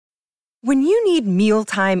When you need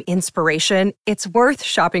mealtime inspiration, it's worth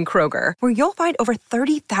shopping Kroger, where you'll find over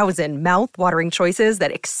 30,000 mouth-watering choices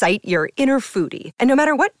that excite your inner foodie. And no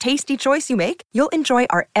matter what tasty choice you make, you'll enjoy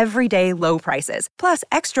our everyday low prices, plus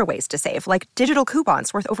extra ways to save, like digital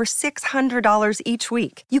coupons worth over $600 each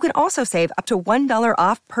week. You can also save up to $1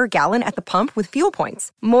 off per gallon at the pump with fuel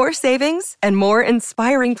points. More savings and more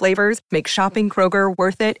inspiring flavors make shopping Kroger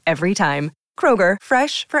worth it every time. Kroger,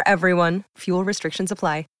 fresh for everyone. Fuel restrictions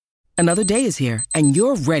apply. Another day is here, and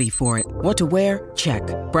you're ready for it. What to wear? Check.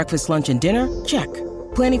 Breakfast, lunch, and dinner? Check.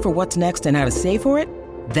 Planning for what's next and how to save for it?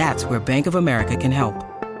 That's where Bank of America can help.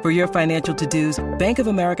 For your financial to-dos, Bank of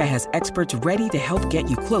America has experts ready to help get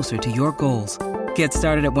you closer to your goals. Get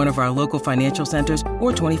started at one of our local financial centers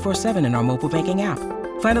or 24/7 in our mobile banking app.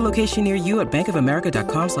 Find a location near you at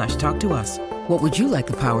bankofamerica.com/talktous. What would you like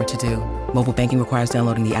the power to do? Mobile banking requires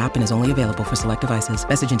downloading the app and is only available for select devices.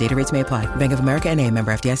 Message and data rates may apply. Bank of America N.A.,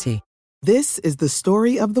 member FDIC. This is the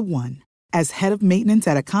story of the one. As head of maintenance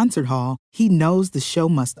at a concert hall, he knows the show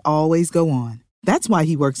must always go on. That's why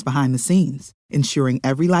he works behind the scenes, ensuring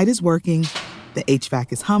every light is working, the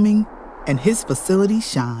HVAC is humming, and his facility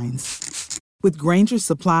shines. With Grainger's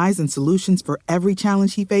supplies and solutions for every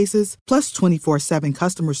challenge he faces, plus 24/7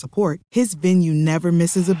 customer support, his venue never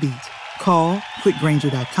misses a beat. Call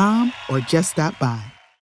quickgrainger.com or just stop by.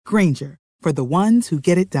 Grainger, for the ones who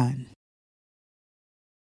get it done.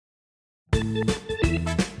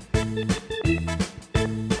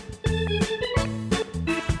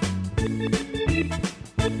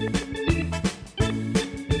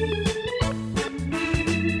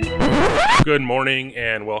 Good morning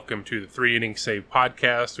and welcome to the 3 Inning Save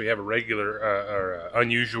podcast. We have a regular,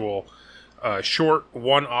 unusual, short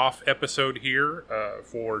one-off episode here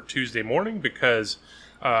for Tuesday morning because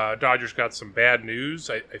Dodgers got some bad news.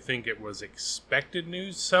 I think it was expected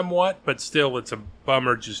news somewhat, but still it's a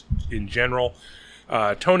bummer just in general.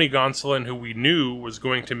 Tony Gonsolin, who we knew was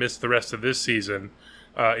going to miss the rest of this season,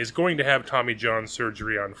 is going to have Tommy John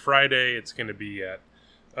surgery on Friday. It's going to be at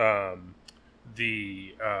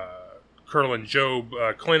the Curlin Job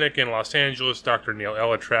Clinic in Los Angeles. Dr. Neil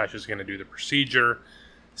Elatrash is going to do the procedure.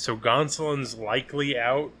 So Gonsolin's likely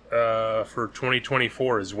out for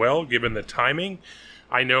 2024 as well, given the timing.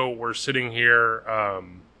 I know we're sitting here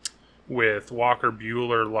with Walker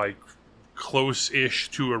Buehler like close-ish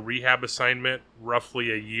to a rehab assignment,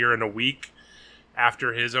 roughly a year and a week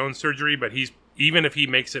after his own surgery. But even if he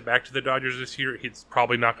makes it back to the Dodgers this year, it's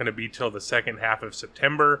probably not going to be till the second half of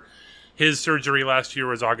September. His surgery last year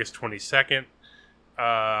was August 22nd.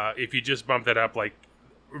 If you just bump that up, like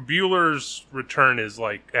Buehler's return is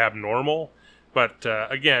like abnormal, but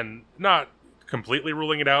again, not completely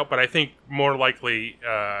ruling it out. But I think more likely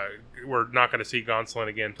we're not going to see Gonsolin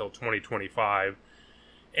again until 2025,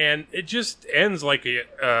 and it just ends like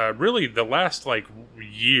really the last like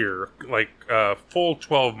year, like full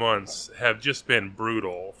 12 months have just been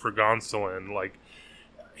brutal for Gonsolin. Like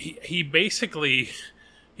he basically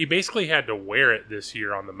had to wear it this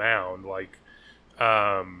year on the mound. Like,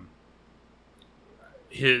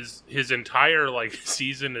 his entire like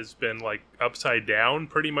season has been like upside down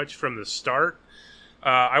pretty much from the start.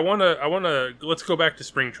 I wanna let's go back to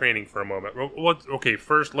spring training for a moment.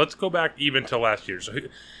 First let's go back even to last year. So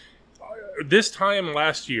this time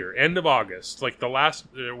last year, end of August, like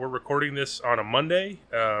we're recording this on a Monday,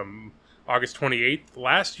 August 28th.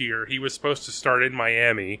 Last year, he was supposed to start in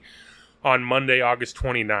Miami on Monday, August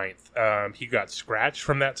 29th. He got scratched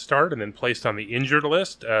from that start and then placed on the injured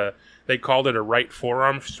list. They called it a right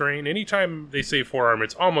forearm strain. Anytime they say forearm,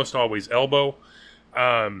 it's almost always elbow.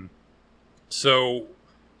 So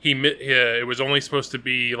it was only supposed to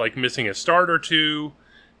be like missing a start or two,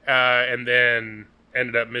 and then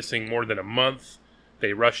ended up missing more than a month.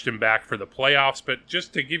 They rushed him back for the playoffs. But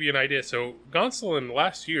just to give you an idea, so Gonsolin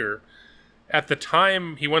last year, at the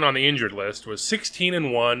time he went on the injured list, was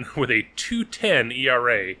 16-1 with a 2.10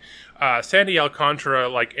 ERA. Sandy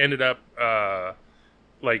Alcantara ended up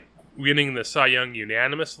winning the Cy Young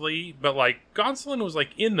unanimously, but Gonsolin was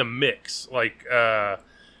in the mix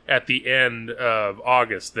at the end of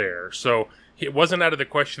August there. So it wasn't out of the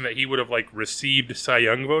question that he would have received Cy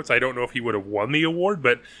Young votes. I don't know if he would have won the award,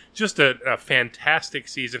 but just a fantastic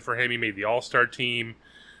season for him. He made the All-Star team.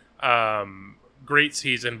 Great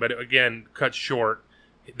season, but again, cut short.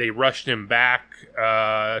 They rushed him back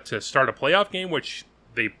to start a playoff game, which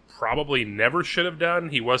they probably never should have done.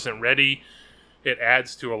 He wasn't ready. It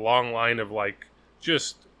adds to a long line of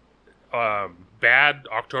bad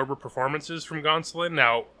October performances from Gonsolin.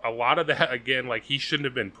 Now, a lot of that, again, he shouldn't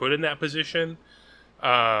have been put in that position.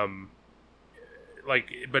 But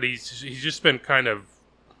he's just been kind of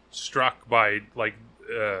struck by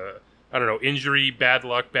I don't know, injury, bad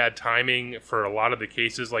luck, bad timing for a lot of the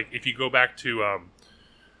cases. Like if you go back to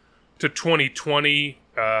 2020,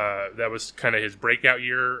 that was kind of his breakout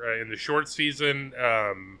year in the short season.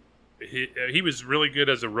 He was really good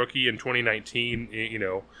as a rookie in 2019,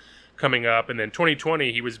 coming up. And then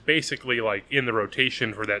 2020, he was basically like in the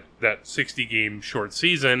rotation for that 60-game short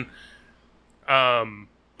season.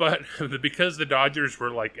 But because the Dodgers were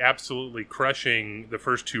like absolutely crushing the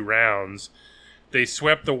first two rounds, they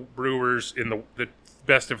swept the Brewers in the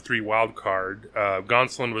best of three wild card.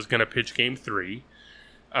 Gonsolin was going to pitch game 3.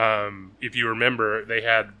 If you remember,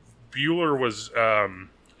 Buehler was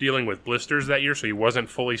dealing with blisters that year, so he wasn't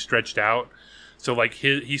fully stretched out. So like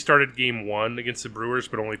he started game 1 against the Brewers,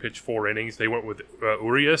 but only pitched 4 innings. They went with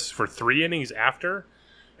Urias for 3 innings after,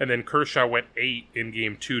 and then Kershaw went 8 in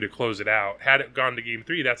game 2 to close it out. Had it gone to game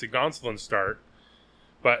 3, that's a Gonsolin start,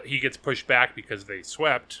 but he gets pushed back because they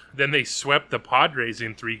swept. Then they swept the Padres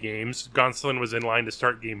in 3 games. Gonsolin was in line to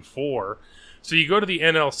start game 4. So you go to the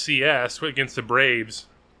NLCS against the Braves,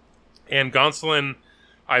 and Gonsolin,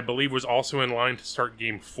 I believe, was also in line to start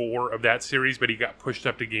game 4 of that series, but he got pushed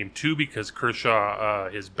up to game 2 because Kershaw,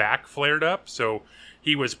 his back flared up. So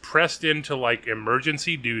he was pressed into like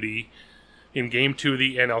emergency duty in game 2 of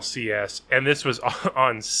the NLCS, and this was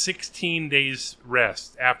on 16 days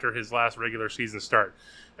rest after his last regular season start.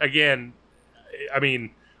 Again, I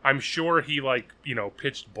mean, I'm sure he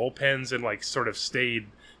pitched bullpens and like sort of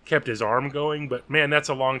kept his arm going, but man, that's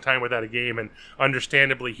a long time without a game, and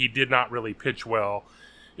understandably he did not really pitch well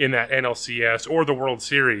in that NLCS or the World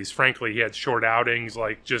Series. Frankly, he had short outings,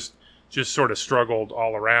 like just sort of struggled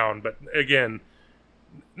all around. But again,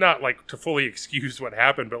 not like to fully excuse what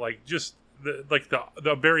happened, but like just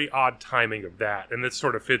the very odd timing of that, and this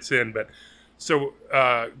sort of fits in. But so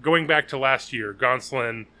going back to last year,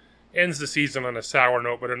 Gonsolin ends the season on a sour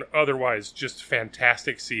note, but an otherwise just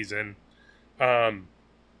fantastic season.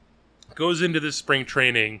 Goes into this spring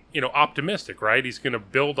training, optimistic, right? He's going to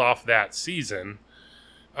build off that season.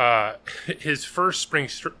 His first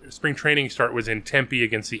spring training start was in Tempe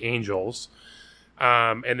against the Angels.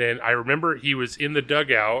 And then I remember he was in the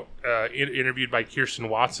dugout, interviewed by Kirsten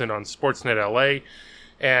Watson on Sportsnet LA.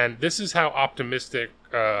 And this is how optimistic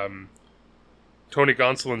Tony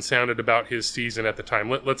Gonsolin sounded about his season at the time.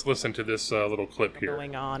 Let's listen to this little clip here.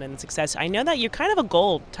 Going on and success. I know that you're kind of a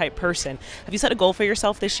goal type person. Have you set a goal for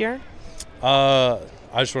yourself this year? I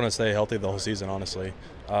just want to stay healthy the whole season, honestly.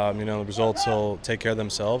 The results will take care of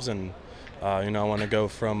themselves, and I want to go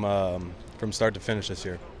from start to finish this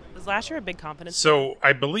year. Was last year a big confidence? So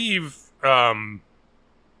I believe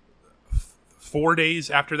 4 days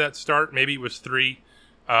after that start, maybe it was 3,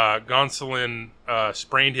 Gonsolin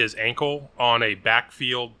sprained his ankle on a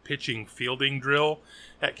backfield pitching fielding drill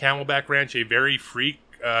at Camelback Ranch, a very freak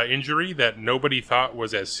injury that nobody thought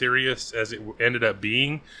was as serious as it ended up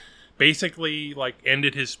being. Basically,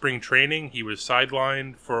 ended his spring training. He was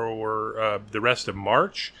sidelined for the rest of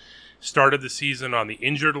March, started the season on the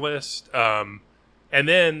injured list, and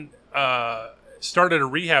then started a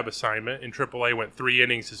rehab assignment in AAA, went 3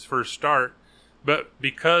 innings his first start. But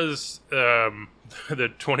because the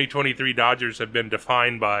 2023 Dodgers have been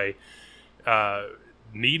defined by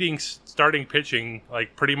needing starting pitching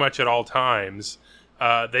pretty much at all times,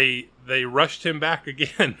 they rushed him back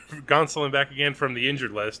again, Gonsolin back again from the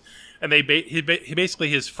injured list, and he basically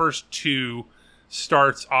his first 2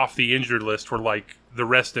 starts off the injured list were like the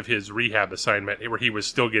rest of his rehab assignment, where he was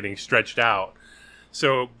still getting stretched out.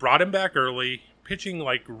 So brought him back early, pitching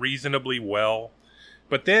reasonably well,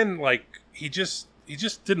 but then he just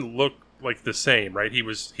didn't look like the same, right? He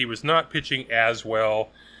was not pitching as well.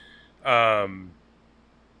 Off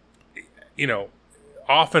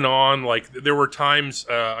and on, there were times,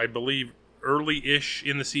 I believe, early-ish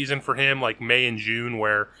in the season for him, May and June,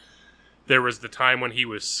 where there was the time when he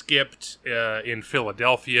was skipped in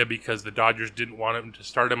Philadelphia because the Dodgers didn't want him to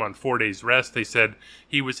start him on 4 days rest. They said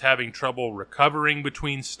he was having trouble recovering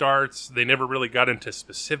between starts. They never really got into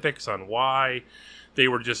specifics on why. They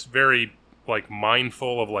were just very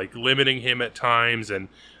mindful of limiting him at times and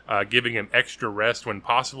giving him extra rest when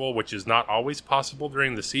possible, which is not always possible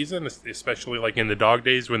during the season, especially in the dog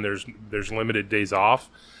days when there's limited days off.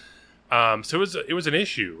 So it was an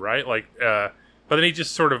issue, right? But then he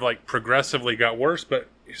just sort of progressively got worse. But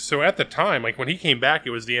so at the time, when he came back, it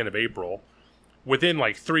was the end of April. Within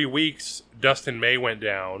 3 weeks, Dustin May went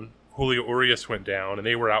down, Julio Urias went down, and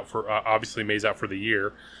they were out for obviously May's out for the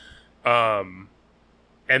year. And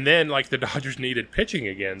then the Dodgers needed pitching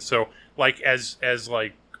again. So as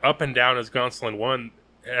up and down as Gonsolin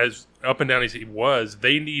as up and down as he was,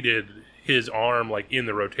 they needed his arm in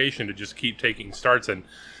the rotation to just keep taking starts. And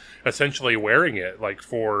essentially wearing it like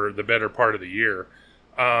for the better part of the year.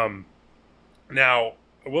 Now,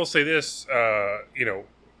 I will say this,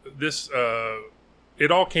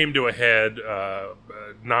 it all came to a head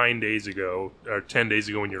 9 days ago, or 10 days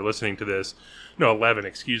ago when you're listening to this. No, 11,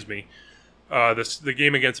 excuse me. The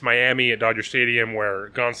game against Miami at Dodger Stadium where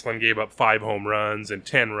Gonsolin gave up 5 home runs and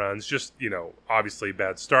 10 runs. Just, obviously a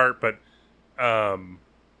bad start. But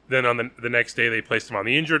then on the next day they placed him on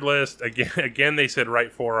the injured list. Again, they said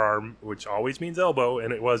right forearm, which always means elbow,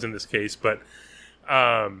 and it was in this case. But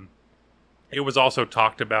it was also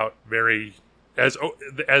talked about very as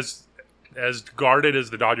guarded as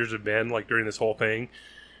the Dodgers have been like during this whole thing.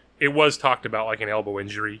 It was talked about like an elbow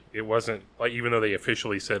injury. It wasn't like, even though they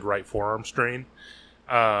officially said right forearm strain.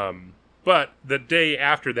 But the day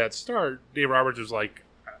after that start, Dave Roberts was like,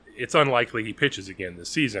 it's unlikely he pitches again this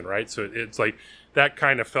season, right? So it's like that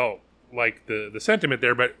kind of felt like the sentiment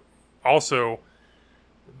there, but also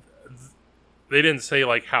they didn't say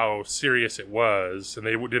like how serious it was, and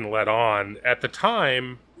they didn't let on. At the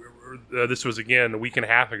time, this was again a week and a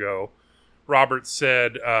half ago, Roberts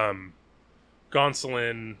said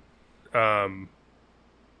Gonsolin,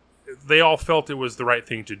 they all felt it was the right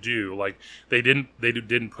thing to do. Like they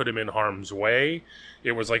didn't put him in harm's way.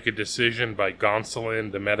 It was like a decision by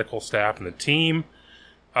Gonsolin, the medical staff, and the team,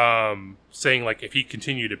 saying like if he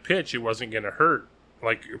continued to pitch, it wasn't going to hurt,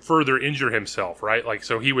 like further injure himself, right? Like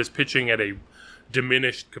so he was pitching at a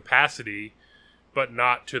diminished capacity, but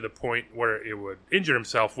not to the point where it would injure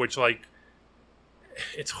himself, which like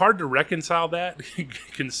it's hard to reconcile that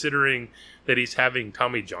considering that he's having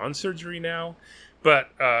Tommy John surgery now. But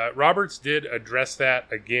Roberts did address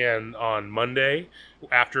that again on Monday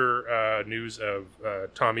after news of the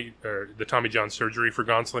Tommy John surgery for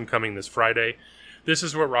Gonsolin coming this Friday. This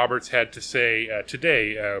is what Roberts had to say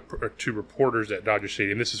today to reporters at Dodger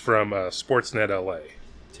Stadium. This is from Sportsnet LA.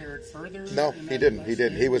 No, he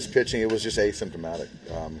didn't. He was pitching. It was just asymptomatic.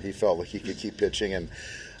 He felt like he could keep pitching, and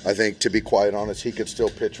I think, to be quite honest, he could still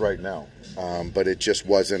pitch right now. But it just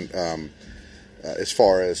wasn't as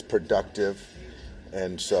far as productive.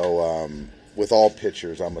 And so with all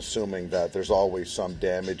pitchers, I'm assuming that there's always some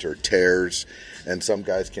damage or tears, and some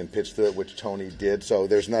guys can pitch through it, which Tony did. So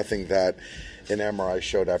there's nothing that an MRI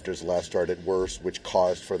showed after his last start at worst, which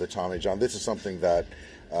caused for the Tommy John. This is something that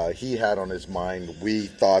he had on his mind. We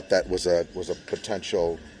thought that was a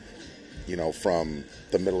potential, from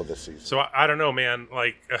the middle of the season. So I don't know, man.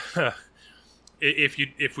 Like,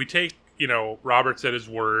 if we take Roberts at his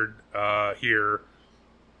word here,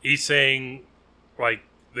 he's saying like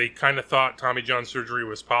they kind of thought Tommy John surgery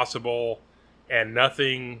was possible, and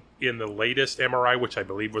nothing in the latest MRI, which I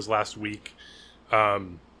believe was last week,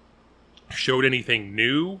 showed anything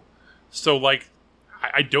new. So like,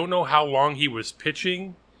 I don't know how long he was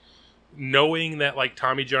pitching, knowing that like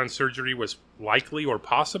Tommy John surgery was likely or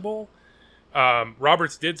possible.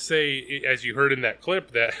 Roberts did say, as you heard in that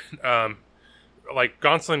clip, that like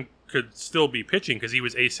Gonsolin could still be pitching because he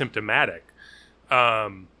was asymptomatic.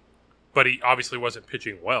 But he obviously wasn't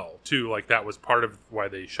pitching well too. Like that was part of why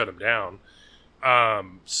they shut him down.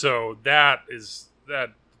 So that's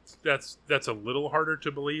a little harder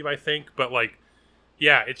to believe, I think. But like,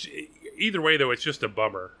 yeah, it's either way though. It's just a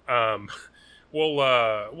bummer.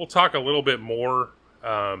 We'll talk a little bit more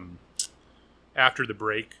after the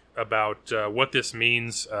break about what this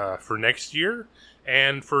means for next year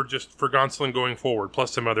and for Gonsolin going forward,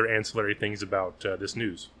 plus some other ancillary things about this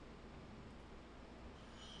news.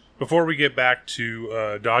 Before we get back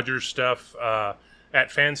to Dodgers stuff,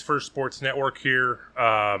 at Fans First Sports Network here,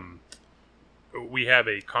 we have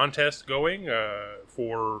a contest going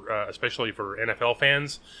for especially for NFL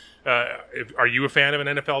fans. Are you a fan of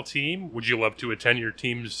an NFL team? Would you love to attend your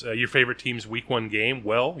favorite team's Week 1 game?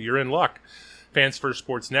 Well, you're in luck. Fans First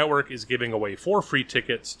Sports Network is giving away 4 free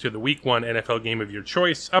tickets to the Week 1 NFL game of your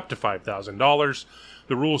choice, up to $5,000.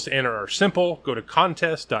 The rules to enter are simple. Go to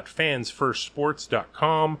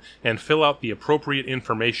contest.fansfirstsports.com and fill out the appropriate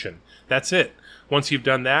information. That's it. Once you've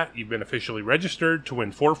done that, you've been officially registered to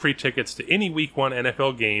win 4 free tickets to any Week 1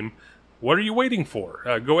 NFL game. What are you waiting for?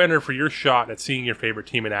 Go enter for your shot at seeing your favorite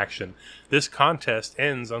team in action. This contest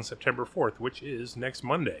ends on September 4th, which is next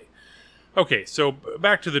Monday. Okay, so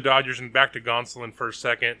back to the Dodgers and back to Gonsolin for a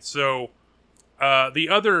second. So the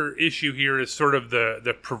other issue here is sort of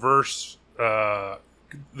the perverse,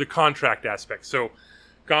 the contract aspect. So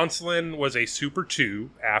Gonsolin was a Super 2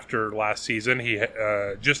 after last season. He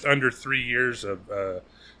just under 3 years of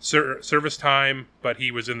service time, but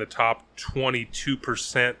he was in the top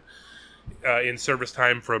 22% in service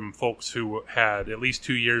time from folks who had at least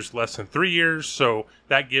 2 years, less than 3 years. So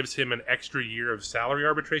that gives him an extra year of salary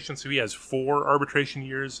arbitration. So he has 4 arbitration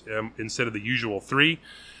years instead of the usual 3.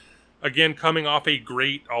 Again, coming off a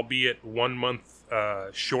great, albeit 1 month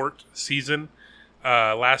short season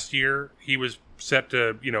last year, he was set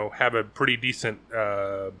to have a pretty decent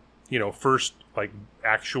first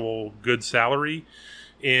actual good salary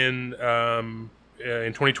in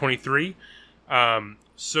 2023.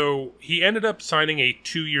 So he ended up signing a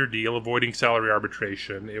 2-year deal, avoiding salary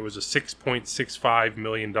arbitration. It was a $6.65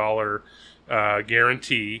 million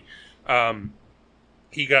guarantee.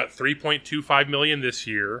 He got $3.25 million this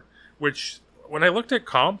year, which when I looked at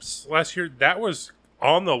comps last year, that was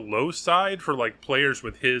on the low side for players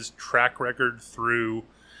with his track record through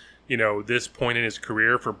this point in his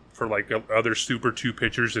career for other Super 2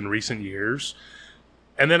 pitchers in recent years.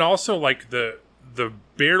 And then also the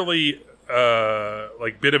barely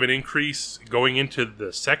bit of an increase going into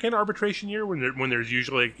the second arbitration year when there's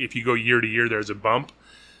usually, if you go year to year, there's a bump.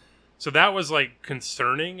 So that was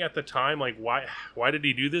concerning at the time. Why did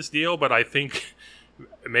he do this deal? But I think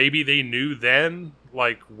maybe they knew then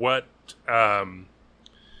what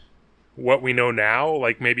we know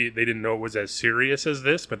now. Maybe they didn't know it was as serious as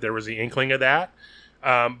this, but there was the inkling of that.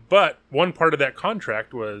 But one part of that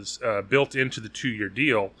contract was built into the 2-year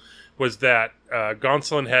deal was that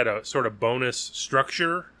Gonsolin had a sort of bonus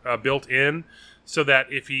structure built in, so that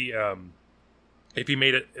if he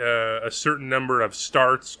made a certain number of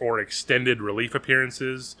starts or extended relief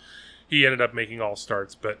appearances, he ended up making all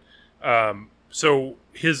starts. But so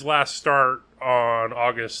his last start on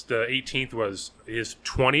August 18th was his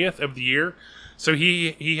 20th of the year. So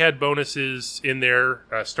he had bonuses in there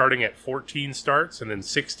starting at 14 starts, and then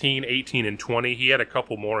 16, 18, and 20. He had a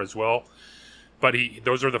couple more as well. But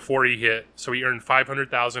those are the 4 he hit. So he earned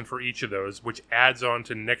 $500,000 for each of those, which adds on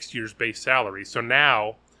to next year's base salary. So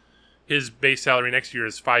now his base salary next year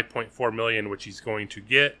is $5.4 million, which he's going to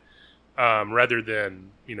get, rather than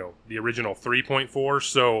the original 3.4.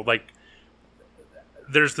 So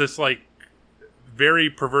there's this very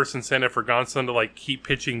perverse incentive for Gonsolin to keep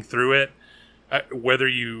pitching through it, whether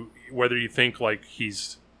you think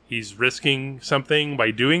he's risking something by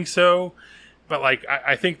doing so. But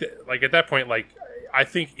I think that at that point, I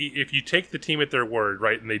think if you take the team at their word,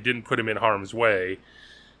 right, and they didn't put him in harm's way,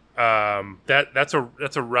 that's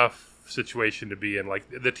a rough situation to be in.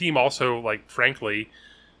 The team also, frankly,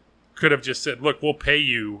 could have just said, look, we'll pay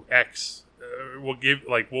you X,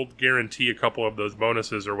 we'll guarantee a couple of those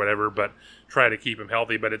bonuses or whatever, but try to keep him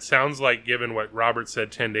healthy. But it sounds like, given what Robert said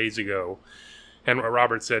 10 days ago and what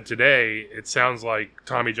Robert said today, it sounds like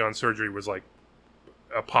Tommy John surgery was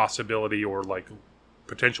a possibility or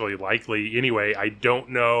potentially likely. Anyway, I don't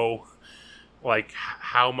know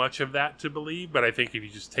how much of that to believe, but I think if you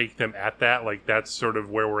just take them at that, that's sort of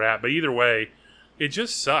where we're at. But either way, it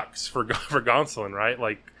just sucks for Gonsolin, right?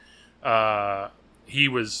 He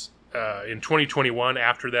was in 2021,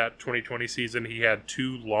 after that 2020 season, he had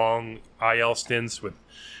 2 long IL stints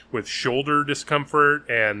with shoulder discomfort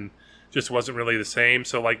and just wasn't really the same.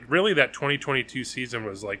 So really that 2022 season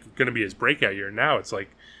was going to be his breakout year. Now it's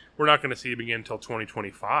we're not going to see him again until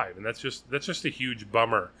 2025, and that's just a huge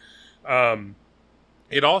bummer.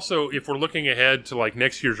 It also, if we're looking ahead to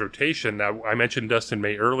next year's rotation, now I mentioned Dustin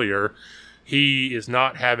May earlier. He is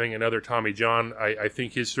not having another Tommy John. I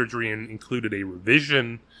think his surgery included a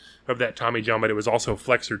revision of that Tommy John, but it was also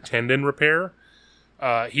flexor tendon repair.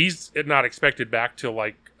 He's not expected back till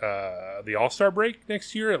the All-Star break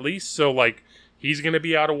next year at least. So he's going to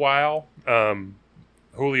be out a while.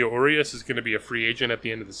 Julio Urias is going to be a free agent at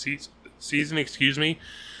the end of the season. Excuse me.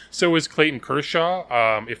 So is Clayton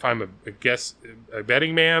Kershaw. If I'm a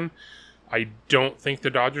betting man, I don't think the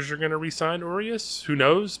Dodgers are going to re-sign Urias. Who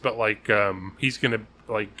knows? But he's going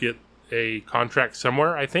to get a contract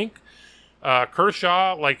somewhere, I think.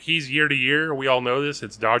 Kershaw, he's year to year. We all know this.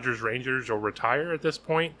 It's Dodgers, Rangers, or retire at this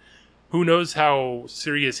point. Who knows how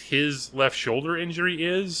serious his left shoulder injury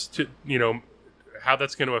is, to how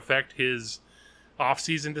that's going to affect his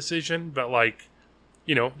offseason decision. But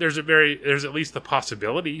there's at least the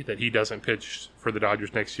possibility that he doesn't pitch for the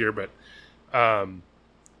Dodgers next year. But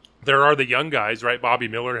there are the young guys, right? Bobby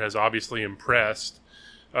Miller has obviously impressed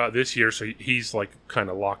this year, so he's kind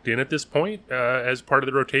of locked in at this point as part of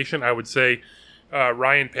the rotation. I would say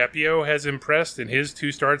Ryan Pepio has impressed in his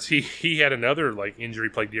 2 starts. He had another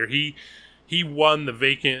injury-plagued year. He won the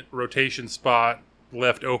vacant rotation spot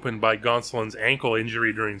left open by Gonsolin's ankle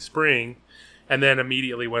injury during spring, and then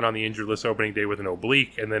immediately went on the injured list opening day with an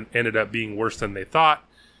oblique, and then ended up being worse than they thought.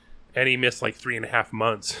 And he missed 3.5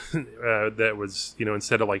 months. That was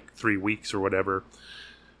instead of 3 weeks or whatever.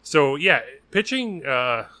 So yeah, pitching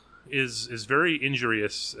is very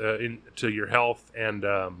injurious to your health, and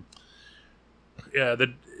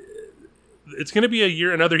it's going to be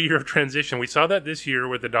another year of transition. We saw that this year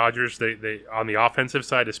with the Dodgers. They on the offensive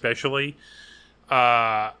side especially,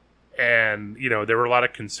 and there were a lot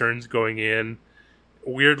of concerns going in.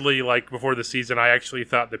 Weirdly, like before the season, I actually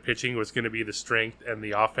thought the pitching was going to be the strength and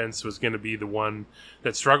the offense was going to be the one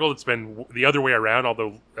that struggled. It's been the other way around,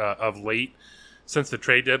 although of late, since the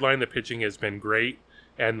trade deadline, the pitching has been great,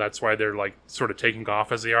 and that's why they're like sort of taking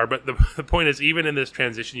off as they are. But the point is, even in this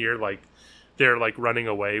transition year, like they're like running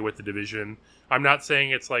away with the division. I'm not saying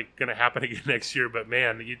it's like going to happen again next year, but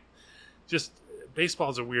man, baseball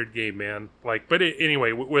is a weird game, man. Like, but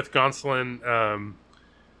anyway, with Gonsolin,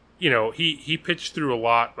 he pitched through a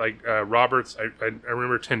lot. Like Roberts, I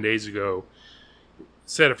remember 10 days ago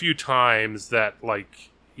said a few times that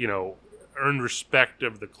earned respect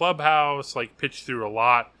of the clubhouse. Like pitched through a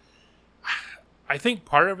lot. I think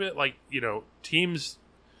part of it, teams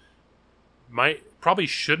probably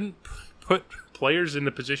shouldn't put players in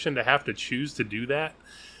the position to have to choose to do that.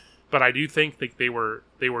 But I do think that they were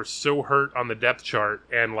so hurt on the depth chart,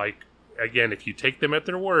 and again, if you take them at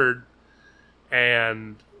their word,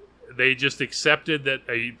 and they just accepted that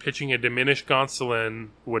pitching a diminished Gonsolin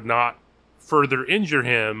would not further injure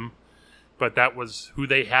him, but that was who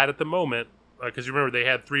they had at the moment. Because remember, they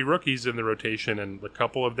had 3 rookies in the rotation, and a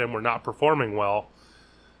couple of them were not performing well.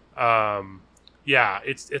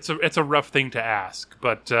 It's a rough thing to ask,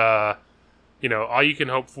 but all you can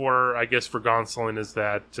hope for, I guess, for Gonsolin is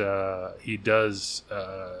that he does,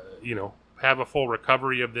 have a full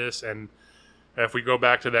recovery of this. And if we go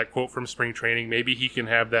back to that quote from spring training, maybe he can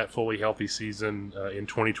have that fully healthy season in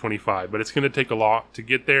 2025. But it's going to take a lot to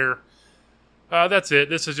get there. That's it.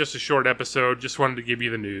 This is just a short episode. Just wanted to give you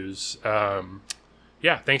the news.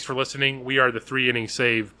 Thanks for listening. We are the 3 Inning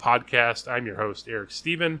Save podcast. I'm your host, Eric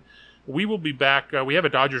Stephen. We will be back. We have a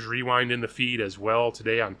Dodgers Rewind in the feed as well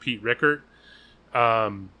today on Pete Rickert.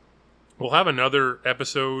 We'll have another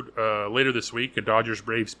episode later this week, a Dodgers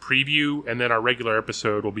Braves preview, and then our regular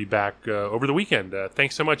episode will be back over the weekend.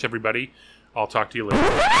 Thanks so much, everybody. I'll talk to you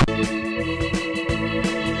later.